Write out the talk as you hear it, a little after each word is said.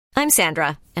I'm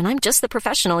Sandra, and I'm just the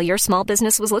professional your small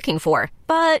business was looking for.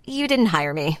 But you didn't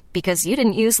hire me because you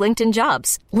didn't use LinkedIn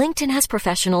Jobs. LinkedIn has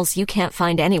professionals you can't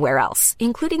find anywhere else,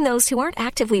 including those who aren't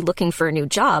actively looking for a new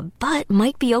job, but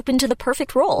might be open to the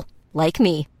perfect role, like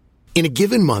me. In a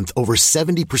given month, over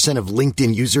 70% of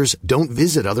LinkedIn users don't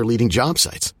visit other leading job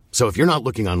sites. So if you're not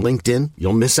looking on LinkedIn,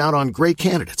 you'll miss out on great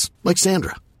candidates like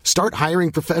Sandra. Start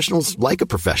hiring professionals like a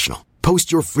professional.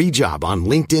 Post your free job on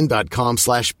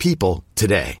linkedin.com/people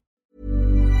today.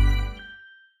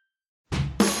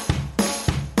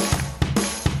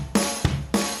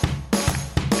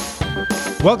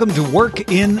 Welcome to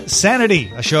Work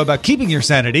Insanity, a show about keeping your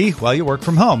sanity while you work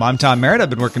from home. I'm Tom Merritt. I've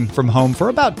been working from home for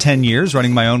about 10 years,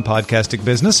 running my own podcasting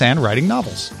business and writing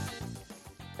novels.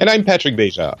 And I'm Patrick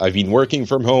Beja. I've been working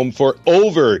from home for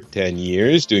over 10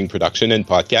 years, doing production and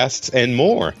podcasts and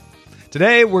more.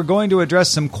 Today, we're going to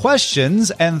address some questions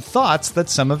and thoughts that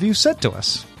some of you sent to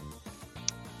us.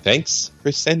 Thanks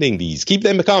for sending these. Keep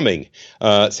them coming.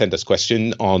 Send us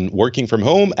question on working from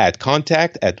home at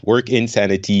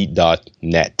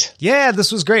contact@workinsanity.net. Yeah,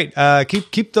 this was great.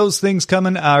 Keep those things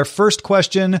coming. Our first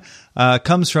question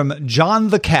comes from John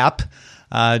the Cap.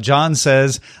 John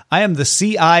says, I am the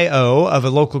CIO of a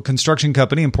local construction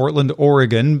company in Portland,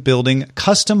 Oregon, building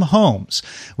custom homes.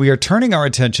 We are turning our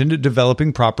attention to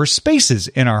developing proper spaces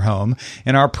in our home.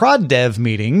 In our prod dev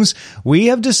meetings, we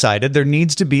have decided there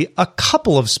needs to be a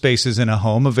couple of spaces in a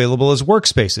home available as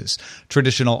workspaces,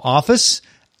 traditional office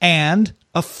and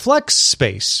a flex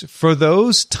space for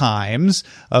those times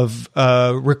of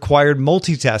required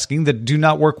multitasking that do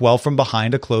not work well from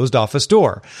behind a closed office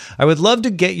door. I would love to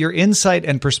get your insight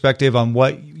and perspective on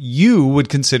what you would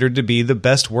consider to be the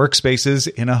best workspaces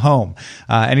in a home.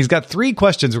 And he's got 3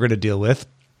 questions we're going to deal with.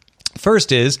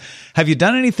 First is, have you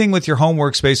done anything with your home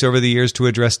workspace over the years to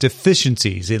address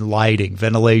deficiencies in lighting,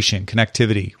 ventilation,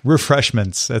 connectivity,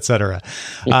 refreshments, etc.?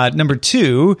 Number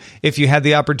 2, if you had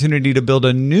the opportunity to build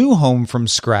a new home from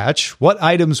scratch, what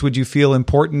items would you feel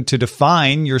important to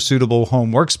define your suitable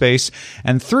home workspace?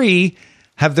 And 3,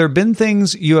 have there been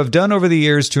things you have done over the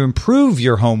years to improve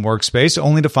your home workspace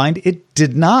only to find it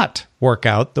did not work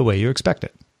out the way you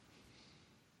expected?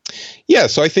 Yeah,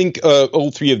 so I think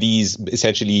all 3 of these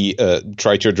essentially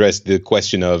try to address the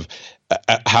question of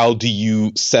how do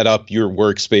you set up your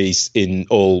workspace in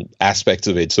all aspects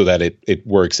of it so that it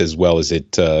works as well as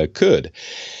it could.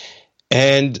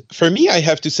 And for me, I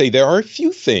have to say there are a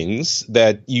few things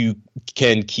that you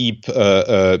can keep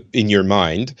in your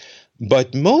mind,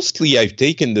 but mostly I've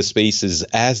taken the spaces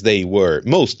as they were,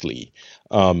 mostly.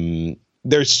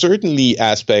 There's certainly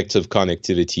aspects of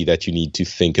connectivity that you need to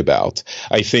think about.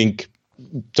 I think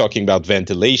talking about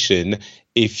ventilation,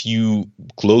 if you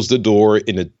close the door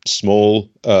in a small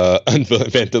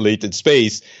unventilated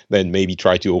space, then maybe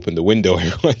try to open the window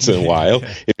every once in a while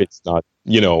if it's not,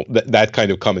 that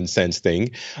kind of common sense thing.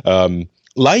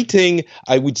 Lighting,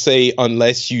 I would say,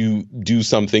 unless you do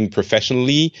something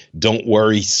professionally, don't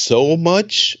worry so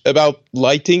much about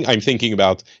lighting. I'm thinking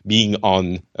about being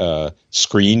on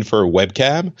screen for a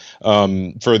webcam.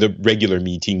 For the regular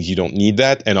meetings, you don't need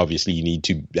that. And obviously, you need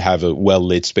to have a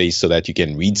well-lit space so that you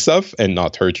can read stuff and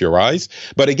not hurt your eyes.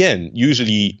 But again,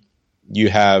 usually you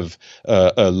have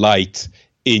a light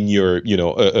in your,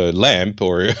 a lamp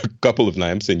or a couple of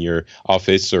lamps in your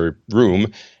office or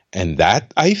room. And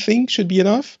that, I think, should be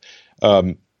enough.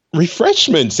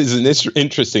 Refreshments is an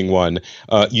interesting one.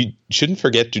 You shouldn't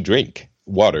forget to drink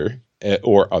water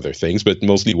or other things, but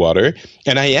mostly water.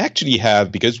 And I actually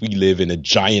have, because we live in a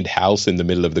giant house in the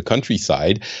middle of the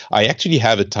countryside, I actually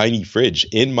have a tiny fridge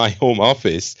in my home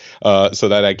office so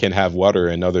that I can have water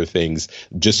and other things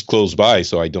just close by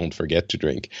so I don't forget to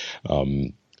drink.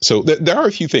 So there are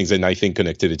a few things, and I think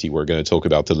connectivity we're going to talk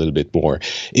about a little bit more.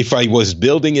 If I was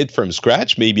building it from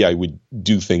scratch, maybe I would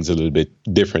do things a little bit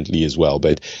differently as well.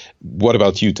 But what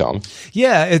about you, Tom?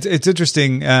 Yeah, it's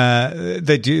interesting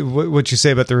what you say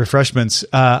about the refreshments.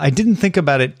 I didn't think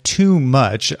about it too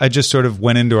much. I just sort of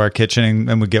went into our kitchen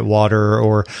and would get water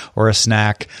or a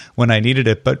snack when I needed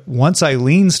it. But once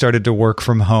Eileen started to work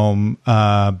from home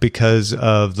because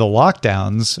of the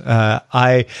lockdowns,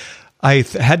 I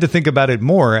had to think about it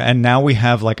more, and now we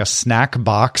have like a snack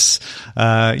box,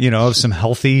 of some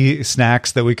healthy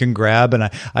snacks that we can grab, and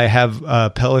I have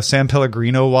San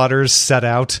Pellegrino waters set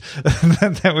out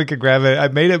that we could grab. I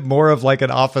made it more of like an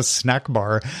office snack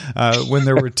bar when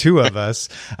there were 2 of us,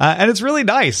 and it's really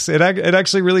nice. It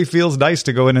actually really feels nice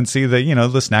to go in and see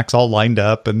the snacks all lined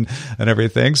up and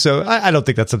everything. So I don't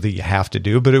think that's something you have to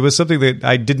do, but it was something that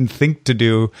I didn't think to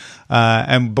do,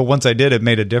 but once I did, it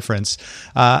made a difference.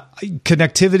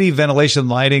 connectivity, ventilation,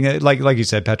 lighting, like you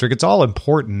said, Patrick, it's all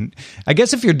important. I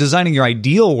guess if you're designing your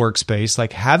ideal workspace,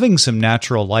 like having some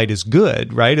natural light is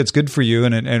good, right? It's good for you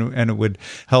and it would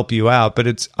help you out.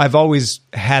 But I've always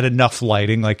had enough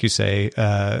lighting, like you say,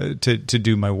 to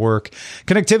do my work.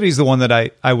 Connectivity is the one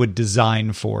that I would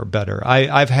design for better.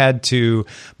 I've had to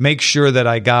make sure that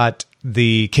I got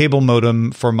the cable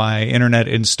modem for my internet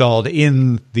installed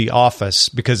in the office,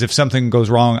 because if something goes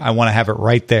wrong, I want to have it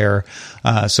right there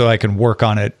so I can work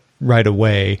on it right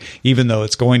away, even though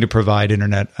it's going to provide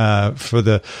internet for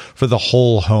the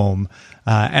whole home.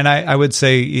 And I would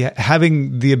say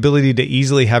having the ability to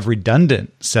easily have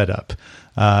redundant setup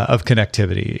of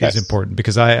connectivity is important,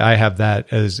 because I have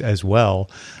that as well.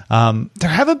 There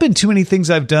haven't been too many things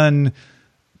I've done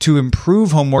to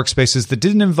improve home workspaces that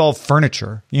didn't involve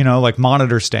furniture, like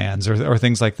monitor stands or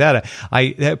things like that.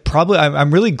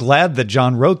 I'm really glad that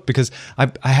John wrote, because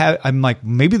I'm like,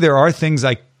 maybe there are things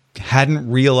I hadn't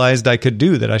realized I could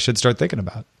do that I should start thinking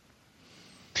about.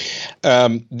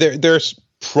 There's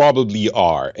probably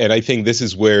are. And I think this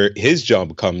is where his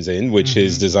job comes in, which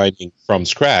is designing from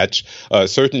scratch.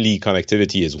 Certainly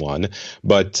connectivity is one,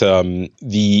 but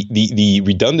the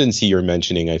redundancy you're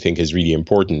mentioning, I think, is really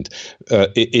important.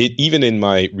 Even in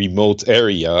my remote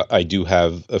area, I do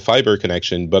have a fiber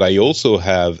connection, but I also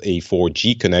have a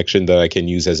 4G connection that I can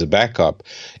use as a backup,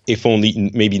 if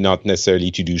only maybe not necessarily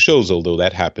to do shows, although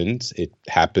that happens. It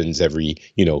happens every,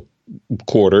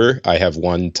 quarter. I have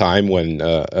one time when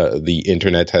the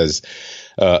internet has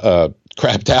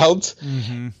crapped out,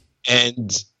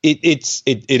 and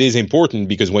it is important,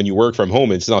 because when you work from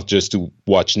home, it's not just to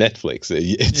watch Netflix;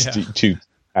 it's to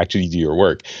actually do your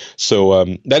work. So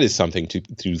that is something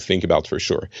to think about for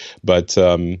sure. But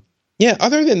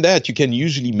other than that, you can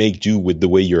usually make do with the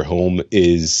way your home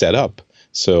is set up.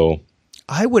 So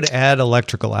I would add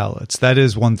electrical outlets. That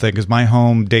is one thing, because my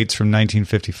home dates from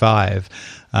 1955,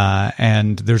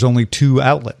 and there's only 2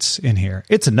 outlets in here.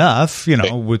 It's enough,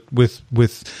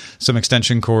 with some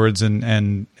extension cords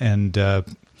and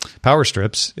power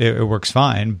strips. It works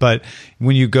fine. But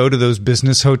when you go to those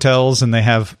business hotels and they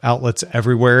have outlets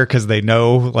everywhere, because they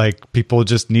know like people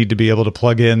just need to be able to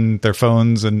plug in their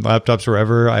phones and laptops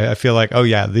wherever, I feel like, oh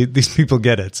yeah, these people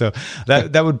get it. So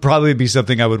that would probably be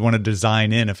something I would want to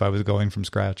design in if I was going from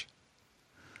scratch.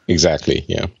 Exactly.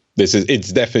 Yeah.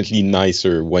 It's definitely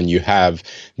nicer when you have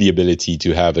the ability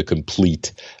to have a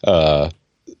complete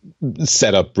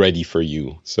setup ready for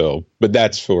you. So, but I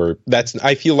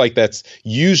feel like that's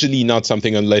usually not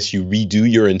something, unless you redo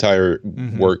your entire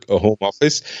home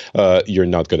office, you're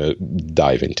not going to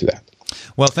dive into that.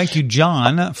 Well, thank you,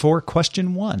 John, for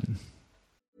question 1.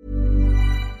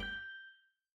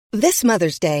 This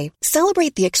Mother's Day,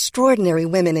 celebrate the extraordinary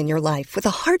women in your life with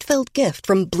a heartfelt gift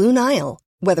from Blue Nile.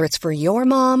 Whether it's for your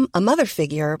mom, a mother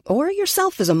figure, or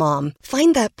yourself as a mom,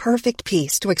 find that perfect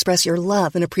piece to express your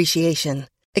love and appreciation.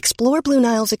 Explore Blue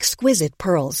Nile's exquisite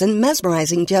pearls and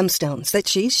mesmerizing gemstones that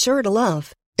she's sure to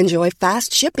love. Enjoy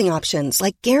fast shipping options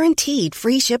like guaranteed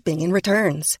free shipping and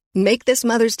returns. Make this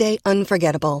Mother's Day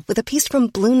unforgettable with a piece from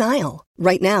Blue Nile.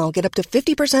 Right now, get up to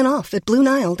 50% off at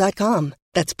BlueNile.com.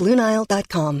 That's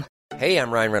BlueNile.com. Hey,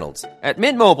 I'm Ryan Reynolds. At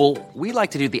Mint Mobile, we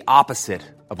like to do the opposite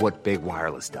of what Big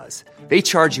Wireless does. They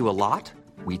charge you a lot.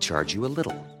 We charge you a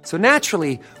little. So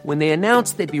naturally, when they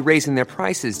announced they'd be raising their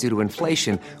prices due to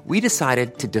inflation, we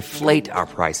decided to deflate our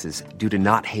prices due to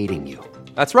not hating you.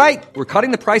 That's right. We're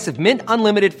cutting the price of Mint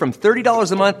Unlimited from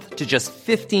 $30 a month to just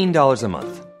 $15 a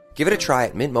month. Give it a try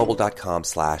at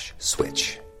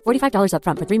mintmobile.com/switch. $45 up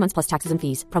front for 3 months plus taxes and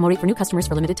fees. Promo rate for new customers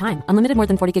for limited time. Unlimited more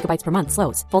than 40 gigabytes per month.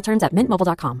 Slows full terms at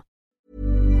mintmobile.com.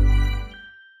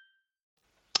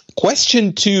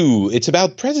 Question 2, it's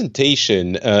about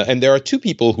presentation, and there are 2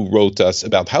 people who wrote us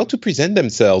about how to present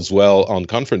themselves well on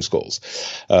conference calls.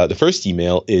 The first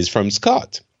email is from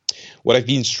Scott. What I've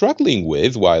been struggling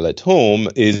with while at home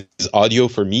is audio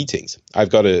for meetings. I've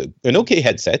got an okay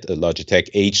headset, a Logitech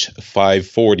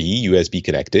H540 USB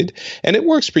connected, and it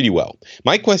works pretty well.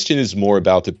 My question is more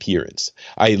about appearance.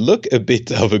 I look a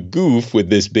bit of a goof with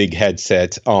this big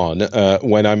headset on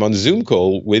when I'm on a Zoom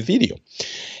call with video.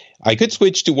 I could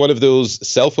switch to one of those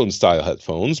cell phone style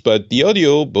headphones, but the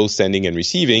audio, both sending and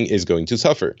receiving, is going to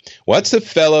suffer. What's a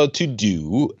fellow to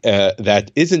do that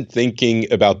isn't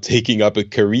thinking about taking up a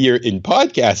career in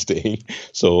podcasting?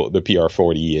 So the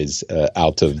PR40 is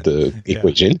out of the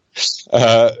equation.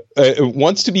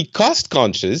 Wants to be cost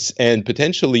conscious and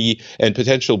potential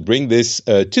bring this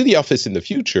to the office in the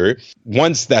future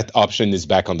once that option is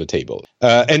back on the table.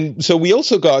 And so we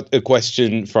also got a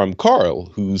question from Carl,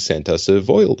 who sent us a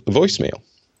voicemail.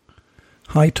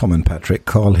 Hi, Tom and Patrick.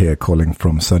 Carl here, calling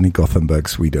from sunny Gothenburg,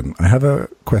 Sweden. I have a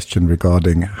question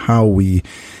regarding how we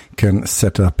can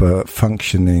set up a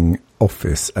functioning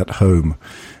office at home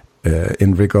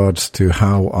in regards to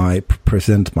how I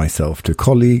present myself to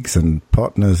colleagues and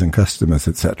partners and customers,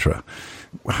 etc.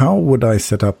 How would I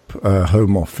set up a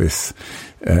home office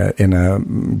in a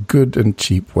good and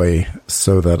cheap way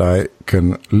so that I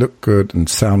can look good and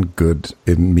sound good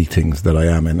in meetings that I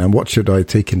am in? And what should I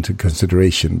take into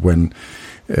consideration when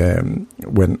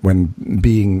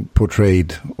being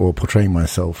portrayed or portraying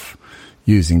myself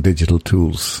using digital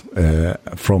tools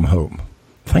from home?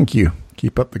 Thank you.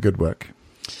 Keep up the good work.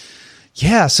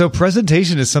 Yeah, so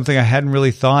presentation is something I hadn't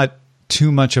really thought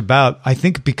too much about. I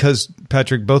think because,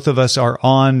 Patrick, both of us are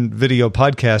on video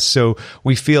podcasts, so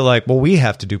we feel like, well, we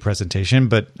have to do presentation,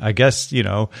 but I guess,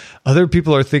 other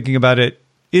people are thinking about it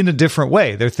in a different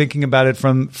way. They're thinking about it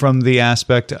from the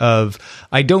aspect of,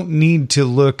 I don't need to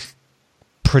look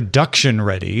production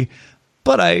ready,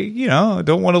 but I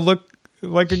don't want to look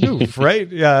like a goof, right?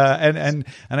 Yeah, and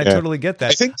I totally get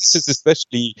that. I think this is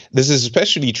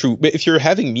especially true if you're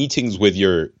having meetings with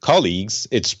your colleagues.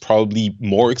 It's probably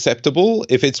more acceptable.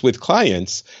 If it's with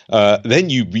clients, then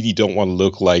you really don't want to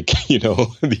look like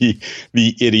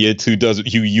the idiot who does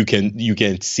you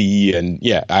can't see. And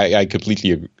yeah, I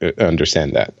completely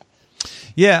understand that.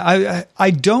 Yeah, I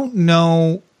don't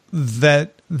know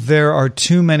that there are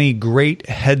too many great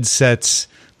headsets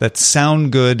that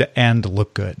sound good and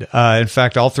look good. In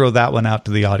fact, I'll throw that one out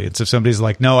to the audience. If somebody's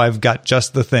like, no, I've got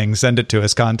just the thing, send it to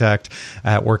us,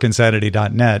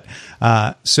 contact@workinsanity.net.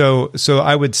 So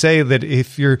I would say that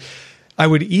I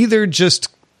would either just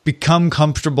become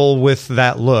comfortable with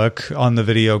that look on the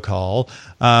video call,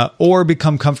 or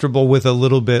become comfortable with a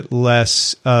little bit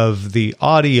less of the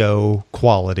audio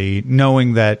quality,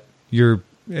 knowing that you're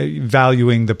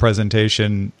valuing the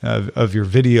presentation of your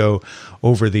video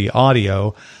over the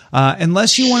audio,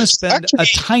 unless you want to spend a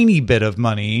tiny bit of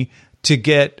money to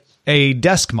get a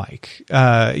desk mic.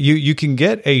 You can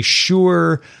get a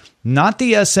Shure, not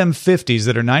the SM50s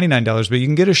that are $99, but you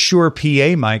can get a Shure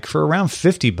PA mic for around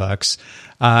 $50.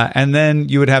 And then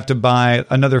you would have to buy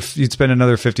you'd spend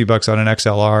another $50 on an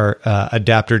XLR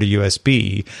adapter to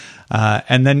USB.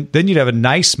 And then you'd have a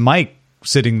nice mic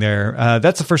sitting there.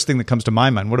 That's the first thing that comes to my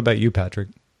mind. What about you, Patrick?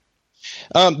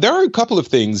 There are a couple of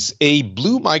things. A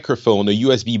blue microphone, a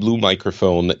USB blue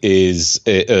microphone, is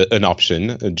an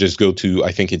option. Just go to,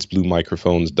 I think it's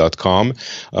bluemicrophones.com.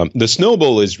 The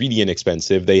Snowball is really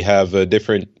inexpensive. They have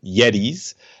different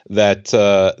Yetis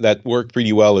that work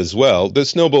pretty well as well. The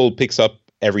Snowball picks up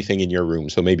everything in your room,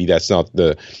 so maybe that's not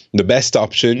the best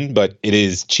option, but it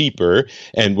is cheaper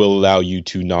and will allow you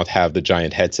to not have the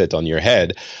giant headset on your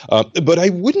head. But I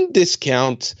wouldn't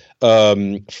discount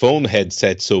phone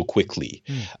headsets so quickly.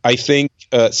 I think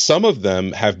some of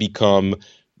them have become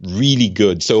really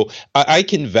good. So I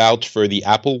can vouch for the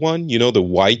Apple one. The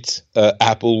white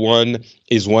Apple one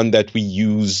is one that we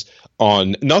use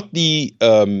on, not the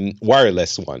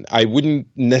wireless one. I wouldn't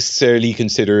necessarily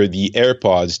consider the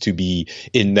AirPods to be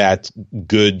in that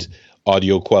good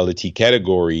audio quality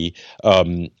category,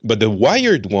 but the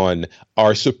wired one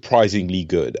are surprisingly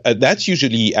good. That's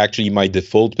usually actually my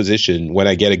default position when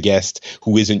I get a guest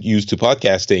who isn't used to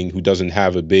podcasting, who doesn't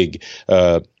have a big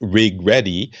rig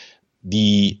ready.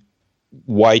 The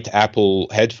white Apple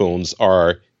headphones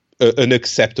are an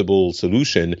acceptable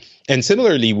solution. And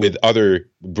similarly with other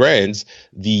brands,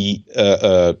 the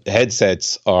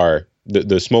headsets are,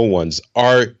 the small ones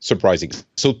are surprising.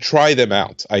 So try them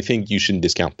out. I think you shouldn't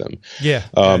discount them. Yeah.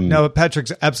 No,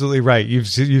 Patrick's absolutely right.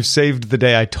 You've saved the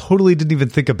day. I totally didn't even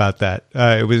think about that.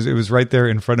 It was right there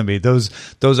in front of me. Those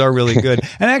are really good.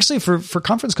 And actually for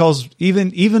conference calls,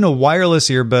 even a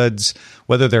wireless earbuds,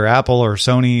 whether they're Apple or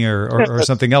Sony or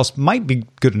something else, might be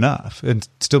good enough and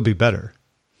still be better.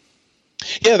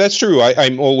 Yeah, that's true.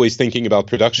 I'm always thinking about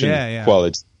production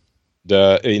quality.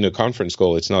 In a conference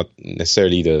call, it's not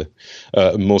necessarily the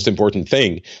most important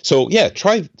thing. So yeah,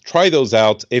 try those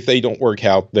out. If they don't work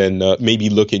out, then maybe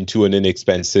look into an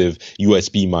inexpensive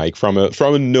USB mic from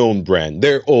a known brand.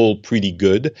 They're all pretty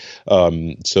good.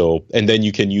 And then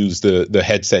you can use the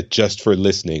headset just for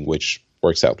listening, which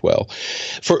works out well.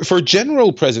 For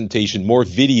general presentation, more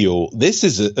video, this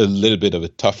is a little bit of a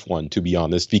tough one, to be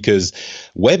honest, because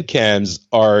webcams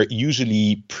are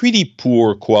usually pretty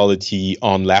poor quality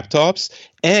on laptops,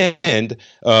 and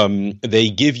they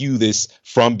give you this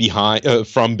from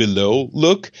below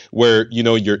look where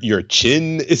your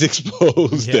chin is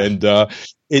exposed, and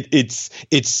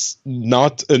it's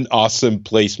not an awesome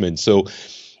placement. So.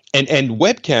 And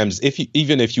webcams,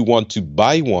 even if you want to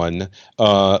buy one,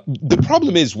 the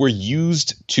problem is we're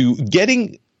used to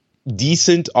getting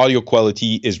decent audio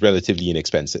quality is relatively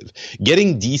inexpensive.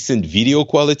 Getting decent video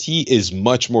quality is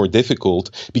much more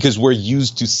difficult because we're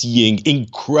used to seeing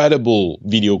incredible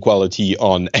video quality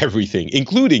on everything,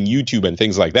 including YouTube and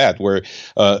things like that, where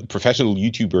professional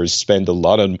YouTubers spend a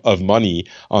lot of money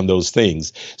on those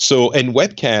things. So, and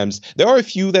webcams, there are a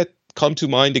few that come to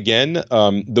mind again.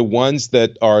 The ones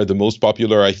that are the most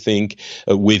popular, I think,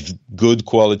 with good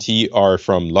quality are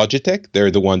from Logitech. They're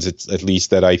the ones at least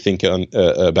that I think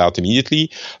about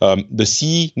immediately. The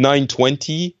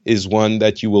C920 is one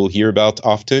that you will hear about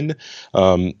often.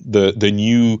 The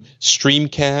new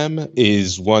StreamCam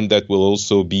is one that will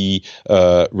also be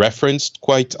referenced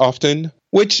quite often,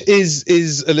 which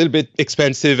is a little bit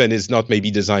expensive and is not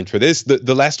maybe designed for this.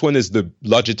 The last one is the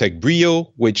Logitech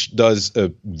Brio, which does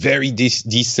a very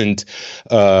decent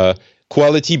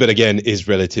quality, but again, is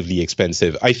relatively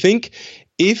expensive. I think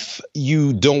if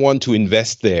you don't want to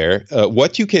invest there,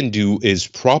 what you can do is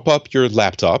prop up your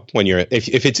laptop when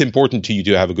if it's important to you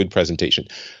to have a good presentation.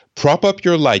 Prop up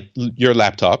your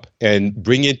laptop and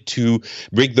bring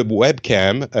the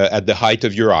webcam at the height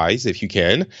of your eyes if you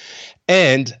can,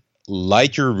 and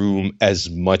light your room as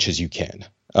much as you can.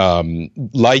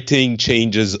 Lighting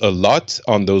changes a lot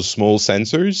on those small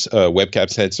sensors, webcam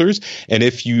sensors, and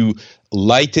if you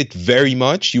light it very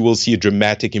much, you will see a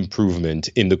dramatic improvement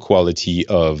in the quality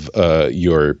of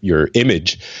your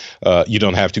image. You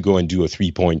don't have to go and do a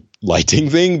 3-point lighting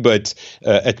thing, but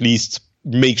at least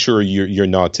make sure you're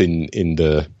not in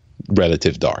the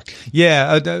relative dark.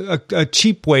 Yeah, a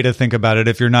cheap way to think about it,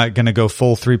 if you're not going to go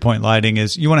full 3-point lighting,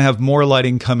 is you want to have more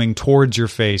lighting coming towards your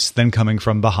face than coming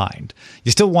from behind.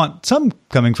 You still want some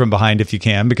coming from behind if you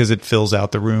can, because it fills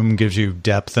out the room, gives you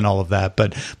depth and all of that,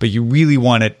 but you really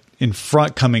want it in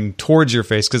front, coming towards your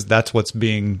face, because that's what's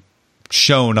being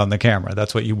shown on the camera.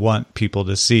 That's what you want people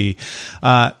to see.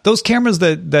 Those cameras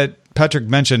that Patrick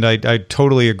mentioned, I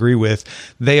totally agree with.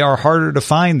 They are harder to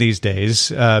find these days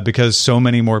because so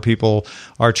many more people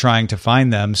are trying to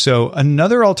find them. So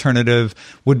another alternative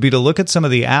would be to look at some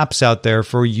of the apps out there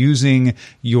for using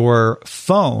your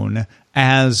phone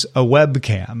as a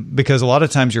webcam, because a lot of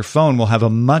times your phone will have a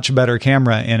much better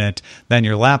camera in it than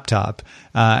your laptop.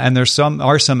 And there are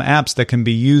some apps that can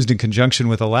be used in conjunction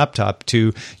with a laptop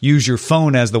to use your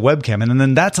phone as the webcam. And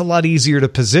then that's a lot easier to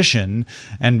position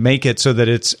and make it so that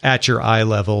it's at your eye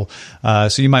level.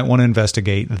 So you might want to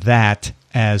investigate that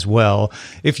as well.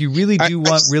 If you really do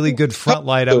want really good front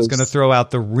light, I was going to throw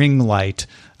out the ring light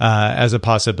as a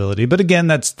possibility. But again,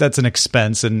 that's an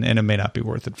expense and it may not be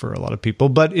worth it for a lot of people,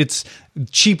 but it's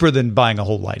cheaper than buying a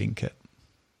whole lighting kit.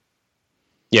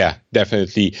 Yeah,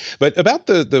 definitely. But about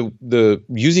the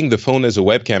using the phone as a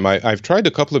webcam, I've tried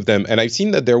a couple of them and I've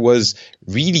seen that there was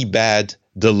really bad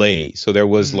delay. So there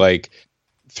was like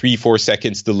 3-4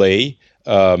 seconds delay,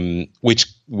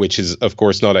 which is of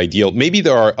course not ideal. Maybe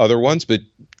there are other ones, but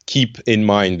keep in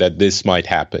mind that this might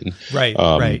happen. Right,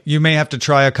 right. You may have to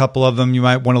try a couple of them. You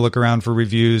might want to look around for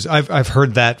reviews. I've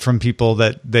heard that from people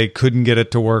that they couldn't get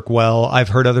it to work well. I've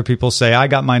heard other people say, I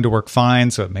got mine to work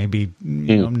fine, so it may be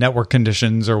network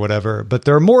conditions or whatever. But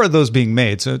there are more of those being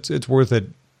made, so it's worth it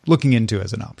looking into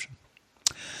as an option.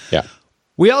 Yeah.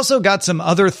 We also got some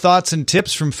other thoughts and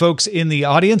tips from folks in the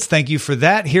audience. Thank you for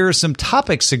that. Here are some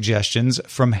topic suggestions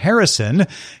from Harrison.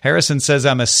 Harrison says,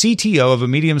 I'm a CTO of a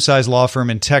medium-sized law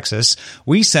firm in Texas.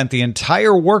 We sent the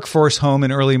entire workforce home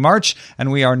in early March,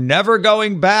 and we are never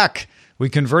going back. We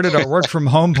converted our work from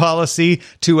home policy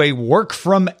to a work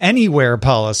from anywhere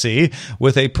policy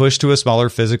with a push to a smaller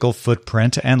physical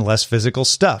footprint and less physical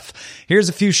stuff. Here's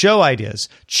a few show ideas.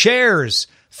 Chairs.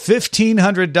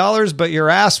 $1,500, but your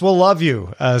ass will love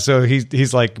you. So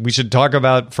he's like, we should talk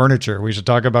about furniture. We should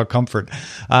talk about comfort.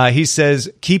 He says,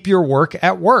 keep your work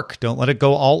at work. Don't let it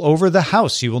go all over the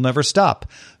house. You will never stop.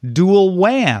 Dual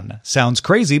WAN. Sounds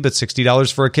crazy, but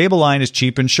 $60 for a cable line is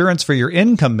cheap insurance for your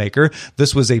income maker.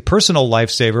 This was a personal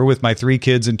lifesaver with my 3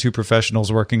 kids and 2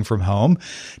 professionals working from home.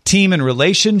 Team and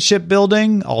relationship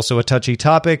building, also a touchy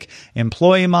topic.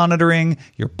 Employee monitoring.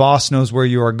 Your boss knows where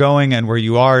you are going and where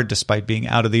you are despite being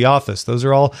out of the office. Those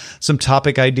are all some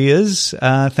topic ideas.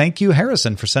 Thank you,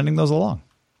 Harrison, for sending those along.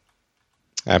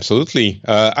 Absolutely.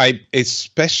 I'm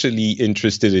especially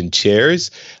interested in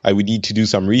chairs. I would need to do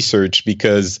some research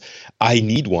because I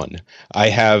need one. I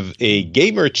have a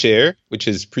gamer chair, which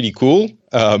is pretty cool,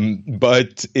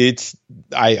 but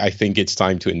I think it's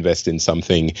time to invest in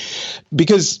something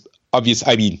because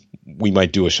obviously, I mean, we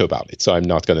might do a show about it, so I'm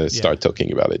not going to start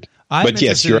talking about it. I'm but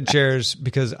yes, interested in chairs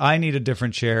because I need a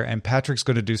different chair, and Patrick's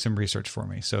going to do some research for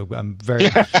me. So I'm very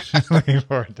looking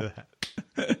forward to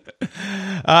that.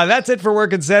 That's it for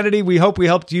Work Insanity. We hope we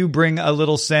helped you bring a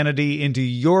little sanity into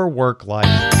your work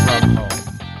life from home.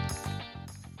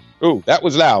 Oh, that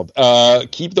was loud.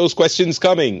 Keep those questions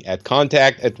coming at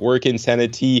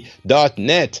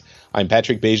contact@workinsanity.net. I'm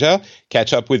Patrick Beja.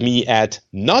 Catch up with me at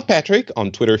Not Patrick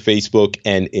on Twitter, Facebook,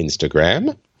 and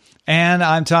Instagram. And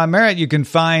I'm Tom Merritt. You can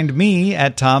find me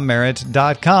at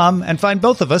tommerritt.com and find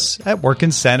both of us at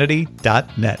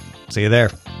workinsanity.net. See you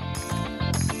there.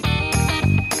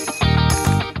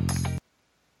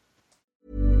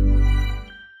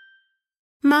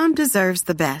 Mom deserves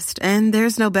the best, and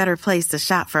there's no better place to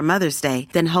shop for Mother's Day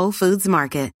than Whole Foods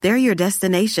Market. They're your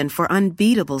destination for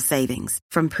unbeatable savings,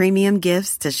 from premium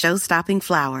gifts to show-stopping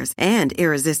flowers and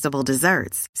irresistible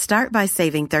desserts. Start by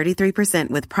saving 33%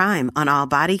 with Prime on all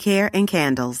body care and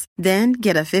candles. Then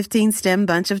get a 15-stem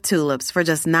bunch of tulips for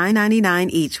just $9.99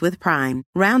 each with Prime.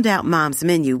 Round out Mom's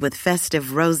menu with festive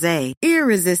rosé,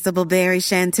 irresistible berry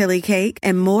chantilly cake,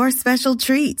 and more special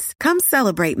treats. Come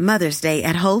celebrate Mother's Day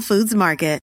at Whole Foods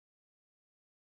Market.